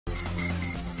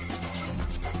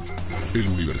El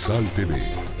Universal TV.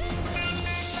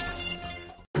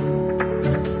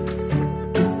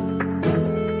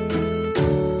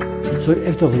 Soy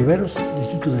Héctor Riveros, del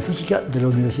Instituto de Física de la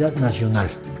Universidad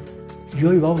Nacional. Y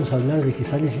hoy vamos a hablar de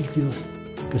cristales líquidos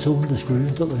que son un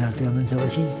descubrimiento relativamente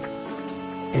reciente.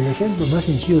 El ejemplo más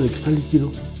sencillo de cristal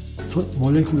líquido son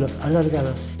moléculas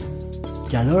alargadas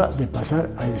que a la hora de pasar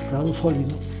al estado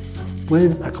sólido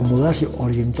pueden acomodarse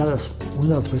orientadas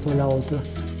una respecto a la otra,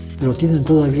 pero tienen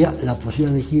todavía la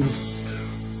posibilidad de giro.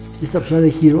 Esta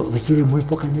posibilidad de giro requiere muy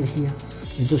poca energía,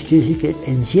 entonces quiere decir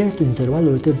que en cierto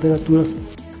intervalo de temperaturas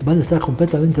van a estar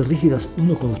completamente rígidas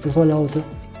uno con respecto a la otra,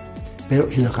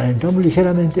 pero si la calentamos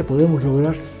ligeramente podemos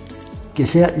lograr que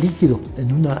sea líquido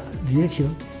en una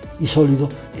dirección y sólido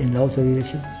en la otra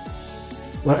dirección.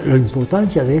 Ahora, la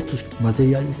importancia de estos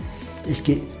materiales es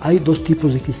que hay dos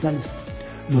tipos de cristales: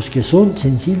 los que son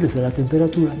sensibles a la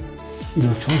temperatura y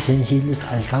los que son sensibles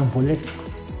al campo eléctrico.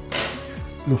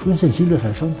 Los que son sensibles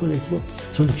al campo eléctrico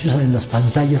son los que se usan en las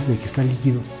pantallas de cristal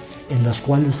líquido, en las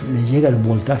cuales le llega el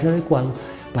voltaje adecuado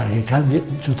para que cambie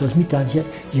su transmitancia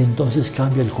y entonces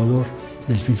cambia el color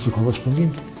del filtro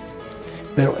correspondiente.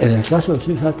 Pero en el caso de los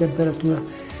filtros a la temperatura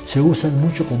se usan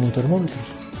mucho como termómetros,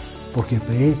 porque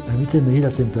permiten medir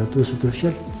la temperatura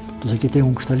superficial. Entonces aquí tengo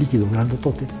un cristal líquido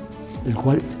grandotote, el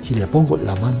cual, si le pongo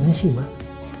la mano encima,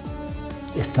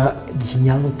 está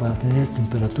diseñado para tener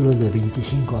temperaturas de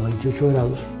 25 a 28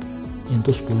 grados, y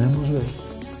entonces podemos ver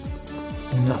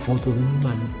una foto de mi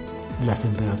mano, las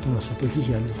temperaturas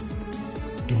superficiales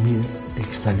que mide el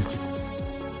cristal líquido.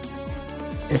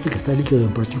 Este cristal líquido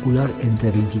en particular,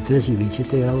 entre 23 y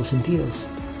 27 grados centígrados,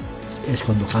 es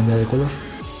cuando cambia de color.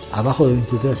 Abajo de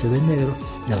 23 se ve negro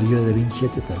y arriba de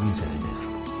 27 también se ve negro.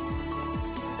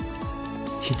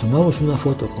 Si tomamos una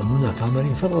foto con una cámara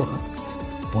infrarroja,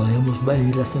 podemos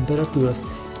medir las temperaturas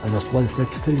a las cuales está el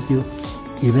cristal líquido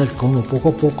y ver cómo poco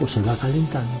a poco se va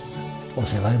calentando o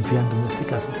se va enfriando en este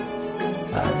caso,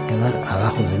 para quedar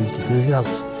abajo de 23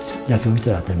 grados, ya que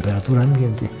ahorita la temperatura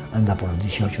ambiente anda por los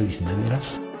 18 o 19 grados.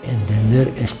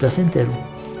 Entender es placentero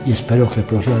y espero que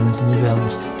próximamente nos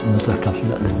veamos en otra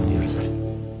cápsula del Universal.